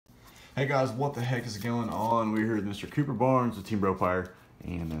Hey guys, what the heck is going on? We're here with Mr. Cooper Barnes with Team Brofire,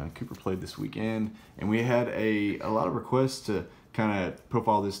 and Cooper played this weekend, and we had a lot of requests to kind of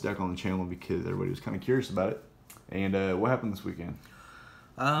profile this deck on the channel because everybody was kind of curious about it. And what happened this weekend?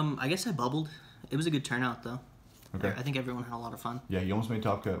 I guess I bubbled. It was a good turnout though. Okay. I think everyone had a lot of fun. Yeah, you almost made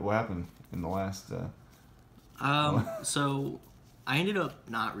talk. What happened in the last? So I ended up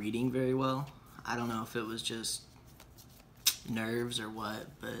not reading very well. I don't know if it was just nerves or what,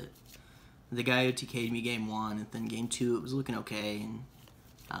 but the guy OTK'd me game 1, and then game 2 it was looking okay,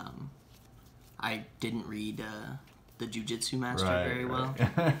 and I didn't read the Jiu-Jitsu Master very well,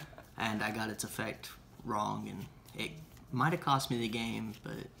 and I got its effect wrong, and it might have cost me the game,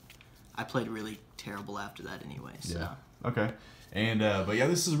 but I played really terrible after that anyway. So. Yeah. Okay. And but yeah,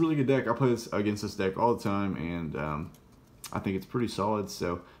 this is a really good deck. I play against this deck all the time, and I think it's pretty solid.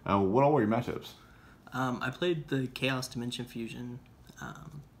 So, what all were your matchups? I played the Chaos Dimension Fusion.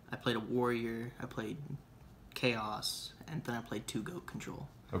 I played a Warrior. I played Chaos, and then I played 2 Goat Control.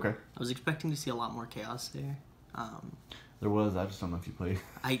 Okay. I was expecting to see a lot more Chaos there. There was. I just don't know if you played.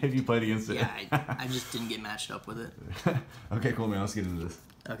 If you played against it. Yeah, I just didn't get matched up with it. Okay, cool, man. Let's get into this.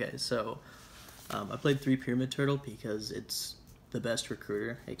 Okay, so I played 3 Pyramid Turtle because it's the best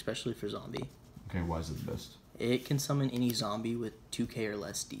recruiter, especially for zombie. Okay, why is it the best? It can summon any zombie with 2k or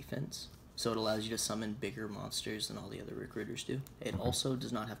less defense, so it allows you to summon bigger monsters than all the other recruiters do. It also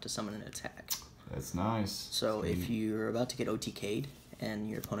does not have to summon an attack. That's nice. So if you're about to get OTK'd and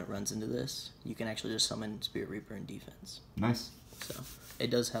your opponent runs into this, you can actually just summon Spirit Reaper in defense. Nice. So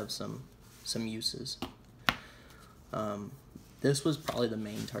it does have some uses. This was probably the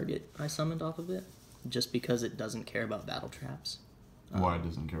main target I summoned off of it, just because it doesn't care about battle traps. Why it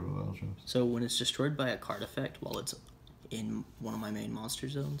doesn't care about battle traps? So when it's destroyed by a card effect while it's in one of my main monster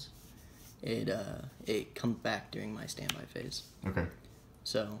zones, it comes back during my standby phase. Okay.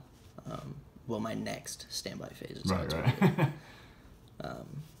 So, well, my next standby phase. Is Right.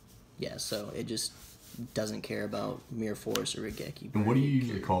 Yeah, so it just doesn't care about Mirror Force or Regeki. And what do you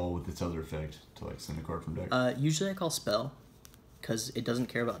usually call with its other effect to like send a card from deck? Usually I call Spell, because it doesn't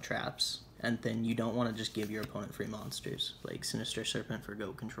care about traps, and then you don't want to just give your opponent free monsters, like Sinister Serpent for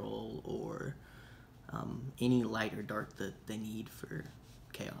Goat Control, or any light or dark that they need for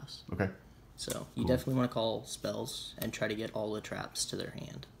Chaos. Okay. So you definitely want to call spells and try to get all the traps to their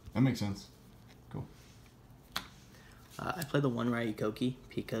hand. That makes sense. Cool. I play the one Ryukoki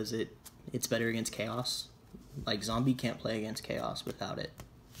because it's better against Chaos. Like, Zombie can't play against Chaos without it.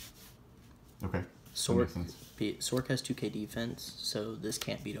 Okay. Sork has 2k defense, so this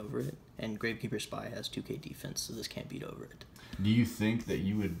can't beat over it. And Gravekeeper Spy has 2k defense, so this can't beat over it. Do you think that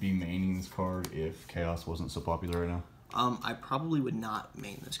you would be maining this card if Chaos wasn't so popular right now? I probably would not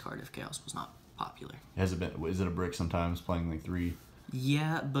main this card if Chaos was not popular. Has it been? Is it a brick sometimes playing like 3?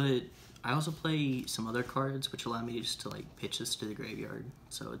 Yeah, but I also play some other cards which allow me just to like pitch this to the graveyard,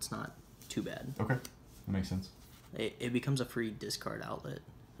 so it's not too bad. Okay, that makes sense. It becomes a free discard outlet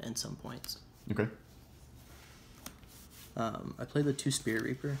at some points. Okay. I play the 2 Spirit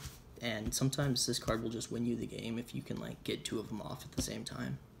Reaper, and sometimes this card will just win you the game if you can like get 2 of them off at the same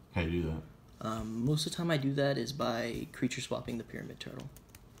time. How do you do that? Most of the time I do that is by creature swapping the Pyramid Turtle.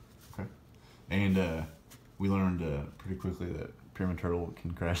 Okay. And we learned pretty quickly that Pyramid Turtle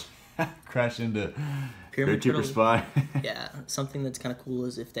can crash into Gravekeeper Spy. Yeah, something that's kind of cool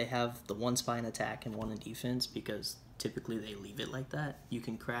is if they have the 1 spy in attack and 1 in defense, because typically they leave it like that, you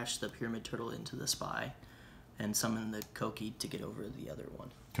can crash the Pyramid Turtle into the spy and summon the Koki to get over the other one.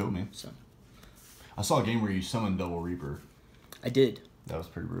 Cool, man. So I saw a game where you summoned Double Reaper. I did. That was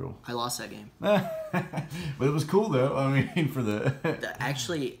pretty brutal. I lost that game. But it was cool, though. I mean, for the...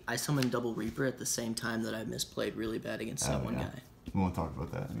 Actually, I summoned Double Reaper at the same time that I misplayed really bad against that one guy. We won't talk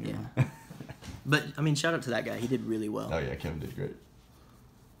about that anymore. Yeah. But, I mean, shout out to that guy. He did really well. Oh, yeah. Kevin did great.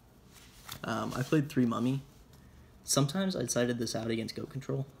 I played 3 Mummy. Sometimes I sided this out against Goat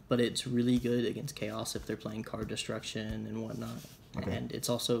Control, but it's really good against Chaos if they're playing card destruction and whatnot. Okay. And it's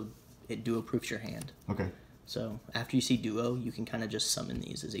also, it duo-proofs your hand. Okay. So after you see duo, you can kind of just summon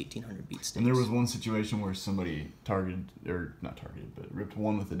these as 1800 beat sticks. And there was one situation where somebody ripped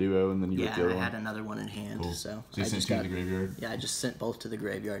one with the duo, and then you ripped the other one. Yeah, I had another one in hand. Cool. So you sent 2 to the graveyard? Yeah, I just sent both to the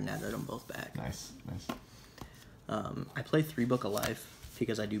graveyard and added them both back. Nice. I play 3 Book of Life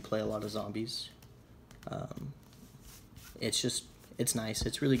because I do play a lot of zombies. It's nice.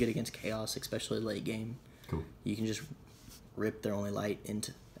 It's really good against Chaos, especially late game. Cool. You can just rip their only light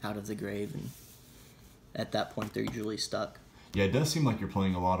out of the grave, and at that point they're usually stuck. Yeah, it does seem like you're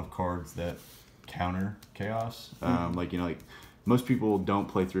playing a lot of cards that counter Chaos. Like most people don't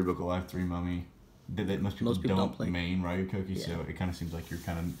play 3 Book of Life, 3 Mummy. Most people don't main Ryukoki, so it kind of seems like you're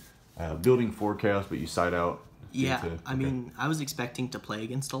kind of building for Chaos, but you side out. Yeah, I mean, I was expecting to play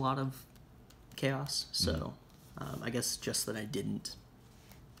against a lot of Chaos, so I guess just that I didn't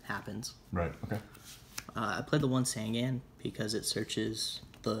happens. Right, okay. I played the one Sangan because it searches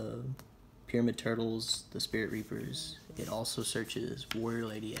the Pyramid Turtles, the Spirit Reapers. It also searches Warrior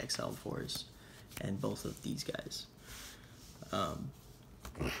Lady, Exiled Force, and both of these guys. Damn.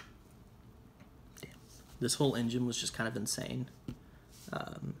 This whole engine was just kind of insane.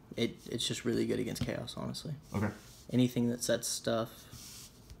 It's just really good against Chaos, honestly. Okay. Anything that sets stuff,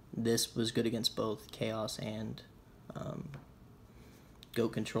 this was good against both Chaos and Goat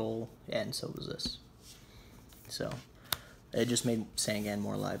Control, and so was this. So, it just made Sangan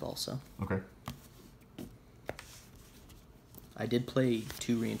more alive also. Okay. I did play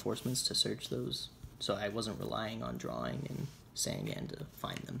 2 reinforcements to search those, so I wasn't relying on drawing and Sangan to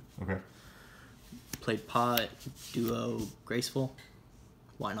find them. Okay. Played Pot, Duo, Graceful.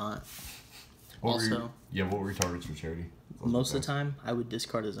 Why not? What were your targets for charity? Most of the time, I would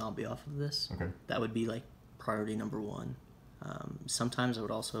discard a zombie off of this. Okay. That would be like priority number 1. Sometimes I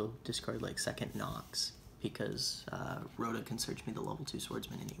would also discard like second Nox because Rhoda can search me the level 2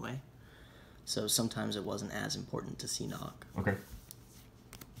 swordsman anyway. So sometimes it wasn't as important to see knock. Okay.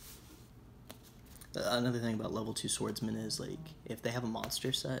 Another thing about level 2 swordsman is like if they have a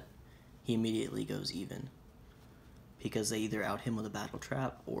monster set, he immediately goes even. Because they either out him with a battle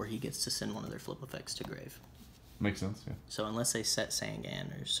trap or he gets to send one of their flip effects to grave. Makes sense, yeah. So unless they set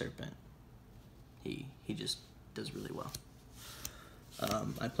Sangan or Serpent, he just does really well.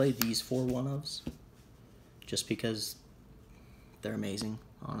 I play these 4 one-ofs just because they're amazing,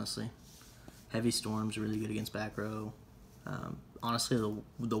 honestly. Heavy Storm's really good against back row. Honestly,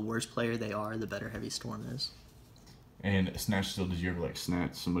 the worse player they are, the better Heavy Storm is. And Snatch Steel, did you ever like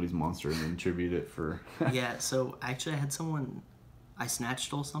snatch somebody's monster and then tribute it for... Yeah, so actually I had someone... I snatch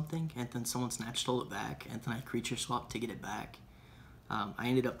stole something, and then someone snatch stole it back, and then I creature swapped to get it back. I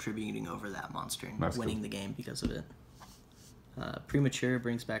ended up tributing over that monster and winning the game because of it. Premature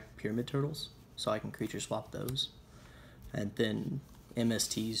brings back Pyramid Turtles, so I can creature swap those. And then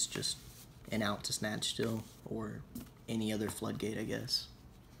MST's just an out to snatch still, or any other floodgate, I guess.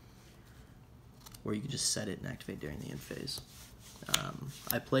 Or you can just set it and activate during the end phase.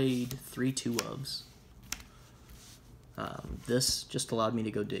 I played 3 2-ofs. This just allowed me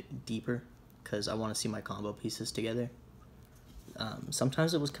to go deeper because I want to see my combo pieces together.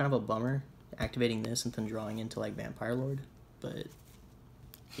 Sometimes it was kind of a bummer activating this and then drawing into like Vampire Lord, but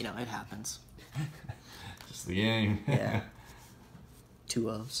you know, it happens. Just the game. Yeah.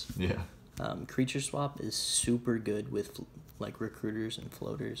 2-ofs. Yeah. Creature swap is super good with like recruiters and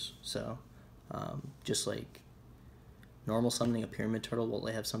floaters, so just like normal summoning a Pyramid Turtle while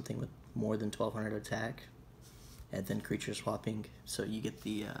they have something with more than 1200 attack, and then creature swapping, so you get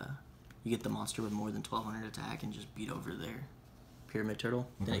the monster with more than 1200 attack and just beat over their Pyramid Turtle.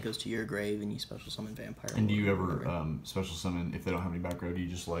 Okay. Then it goes to your grave and you special summon Vampire. And do you ever special summon if they don't have any back row? Do you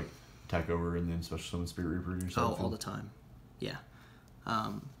just like attack over and then special summon Spirit Reaper yourself? Oh, all the time. Yeah.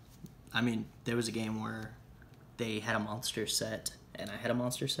 I mean, there was a game where they had a monster set and I had a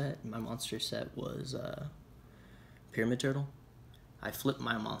monster set. My monster set was Pyramid Turtle. I flipped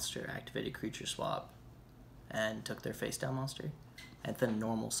my monster, activated creature swap, and took their face down monster, and then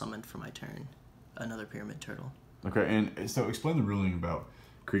normal summoned for my turn another Pyramid Turtle. Okay, and so explain the ruling about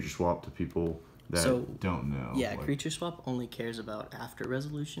creature swap to people that don't know. Yeah, like, creature swap only cares about after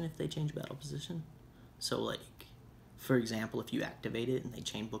resolution if they change battle position. So like, for example, if you activate it and they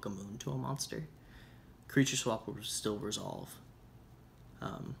chain Book of Moon to a monster, creature swap will still resolve.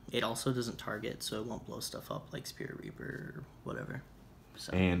 It also doesn't target, so it won't blow stuff up like Spirit Reaper or whatever.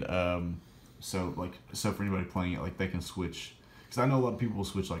 So. And so for anybody playing it, like they can switch, because I know a lot of people will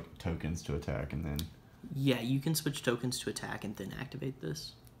switch like tokens to attack and then. Yeah, you can switch tokens to attack and then activate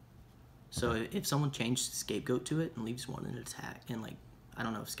this. So if someone changed Scapegoat to it and leaves one in attack, and like I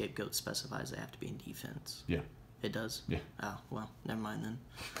don't know if Scapegoat specifies they have to be in defense. Yeah. It does? Yeah. Oh, well, never mind then.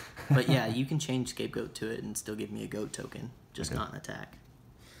 But yeah, you can change Scapegoat to it and still give me a goat token, just not an attack.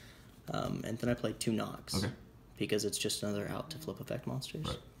 And then I played 2 Nox. Okay. Because it's just another out to flip effect monsters.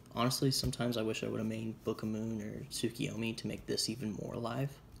 Right. Honestly, sometimes I wish I would have made Book of Moon or Tsukiyomi to make this even more alive,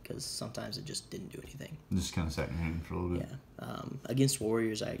 because sometimes it just didn't do anything. Just kind of sat in your hand for a little bit. Yeah. Against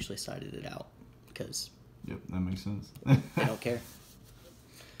Warriors, I actually sided it out, because... Yep, that makes sense. they don't care.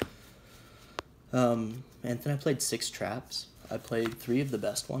 And then I played 6 traps. I played 3 of the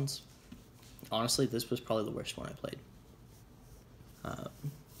best ones. Honestly, this was probably the worst one I played.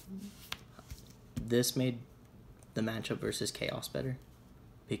 This made the matchup versus Chaos better,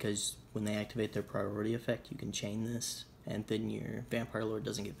 because when they activate their priority effect, you can chain this and then your Vampire Lord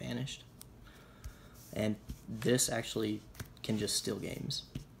doesn't get banished. And this actually can just steal games.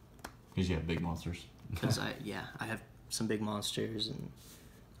 Because you have big monsters. Because I have some big monsters, and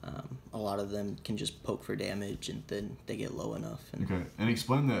a lot of them can just poke for damage, and then they get low enough. And Okay, and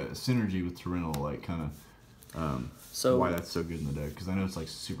explain the synergy with Torrential, like kind of why that's so good in the deck. Because I know it's like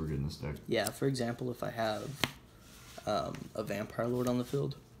super good in this deck. Yeah, for example, if I have a Vampire Lord on the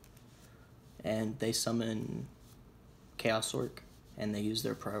field, and they summon Chaos Orc, and they use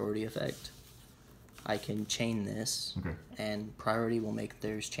their priority effect, I can chain this, Okay. and priority will make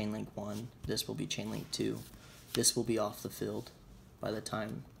theirs chain link 1. This will be chain link 2. This will be off the field by the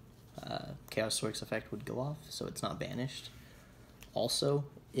time Chaos Orc's effect would go off, so it's not banished. Also,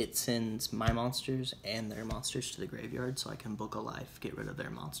 it sends my monsters and their monsters to the graveyard, so I can book a life, get rid of their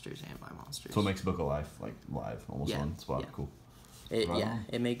monsters and my monsters. So it makes Book of Life like live, almost on spot. Yeah. Cool.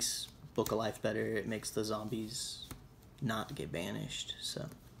 It makes Book of Life better. It makes the zombies not get banished, so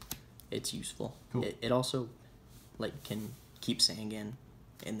it's useful. Cool. It also like can keep Sangan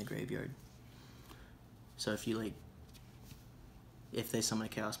in the graveyard. So if they summon a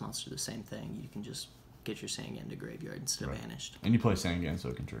Chaos Monster, the same thing, you can just get your Sangan to graveyard instead of banished. And you play Sangan, so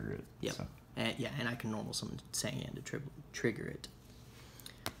it can trigger it. Yep. So. And I can normal summon Sangan to trigger it.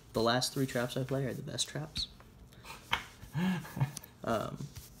 The last 3 traps I play are the best traps. I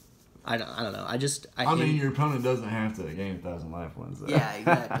don't know. I mean, your opponent doesn't have to gain 1,000 life points. Though. Yeah,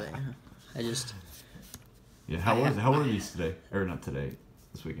 exactly. Yeah, how were these today? Or not today,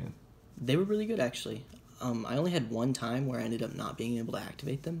 this weekend? They were really good, actually. I only had one time where I ended up not being able to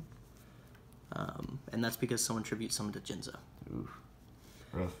activate them. And that's because someone tribute summoned to Jinzo. Oof.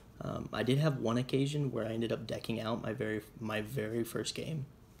 Rough. I did have one occasion where I ended up decking out my very first game.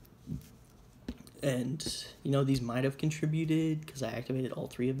 And, these might have contributed because I activated all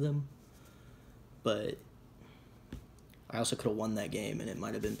 3 of them. But I also could have won that game, and it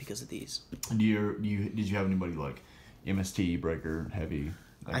might have been because of these. Did you have anybody like MST, Breaker, Heavy,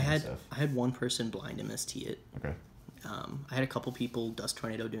 that kind of stuff? I had one person blind MST it. Okay. I had a couple people Dust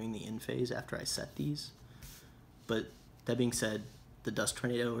Tornado doing the in phase after I set these. But that being said, the Dust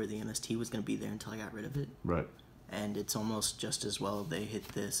Tornado or the MST was going to be there until I got rid of it. Right. And it's almost just as well they hit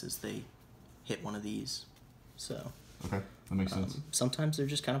this as they hit one of these. So. Okay, that makes sense. Sometimes they're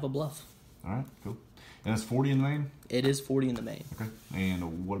just kind of a bluff. All right, cool. And it's 40 in the main? It is 40 in the main. Okay.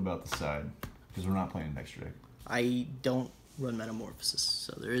 And what about the side? Because we're not playing extra deck. I don't run Metamorphosis,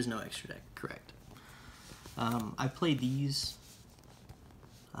 so there is no extra deck, correct. I play these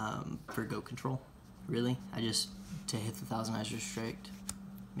for Go Control, really. To hit the Thousand Eyes Restrict,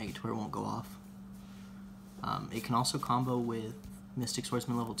 make it to where it won't go off. It can also combo with Mystic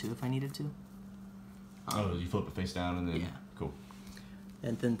Swordsman level 2 if I needed to. You flip it face down and then... Yeah. Cool.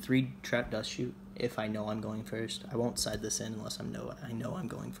 And then 3 Trap Dust Shoot if I know I'm going first. I won't side this in unless I know I'm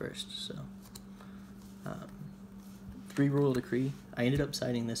going first, so... 3 Royal Decree. I ended up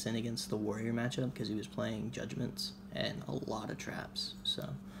siding this in against the Warrior matchup because he was playing Judgments and a lot of traps. So,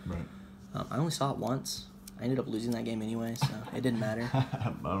 right. I only saw it once. I ended up losing that game anyway, so it didn't matter.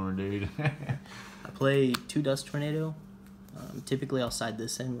 Bummer, dude. I play 2 Dust Tornado. Typically, I'll side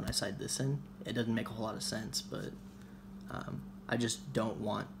this in when I side this in. It doesn't make a whole lot of sense, but I just don't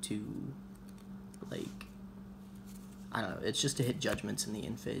want to, I don't know. It's just to hit Judgments in the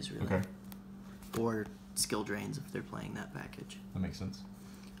in phase, really. Okay. Or skill drains if they're playing that package. That makes sense.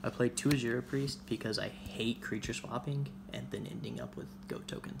 I played 2 Azura Priest because I hate creature swapping and then ending up with goat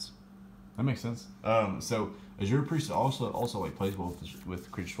tokens. That makes sense. So Azure Priest also like plays well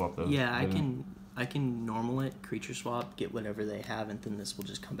with creature swap though. Yeah, I can normal it, creature swap, get whatever they have, and then this will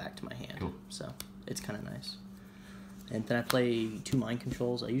just come back to my hand. Cool. So it's kind of nice. And then I play 2 Mind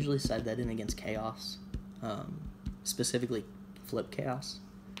Controls. I usually side that in against Chaos, specifically Flip Chaos,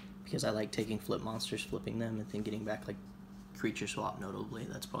 because I like taking flip monsters, flipping them, and then getting back creature swap. Notably,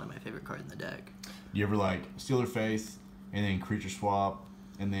 that's probably my favorite card in the deck. Do you ever Steal Their Faith and then creature swap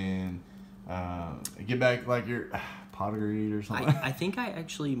and then get back your Pottery or something? I think I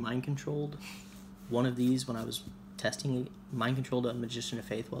actually mind controlled one of these when I was testing. Mind controlled a Magician of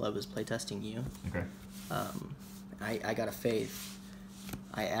Faith while I was playtesting you. Okay. I got a Faith.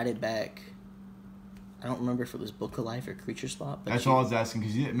 I added back. I don't remember if it was Book of Life or Creature Swap. But that's all I was asking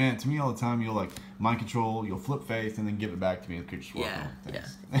because man, to me all the time you'll mind control, you'll flip Faith and then give it back to me with creature swap. Yeah.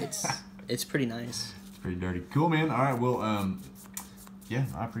 It's pretty nice. It's pretty dirty. Cool, man. All right, well, yeah,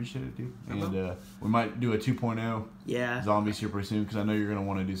 I appreciate it, dude. And we might do a 2.0 zombies here pretty soon because I know you're gonna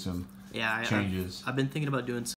want to do some changes. I've been thinking about doing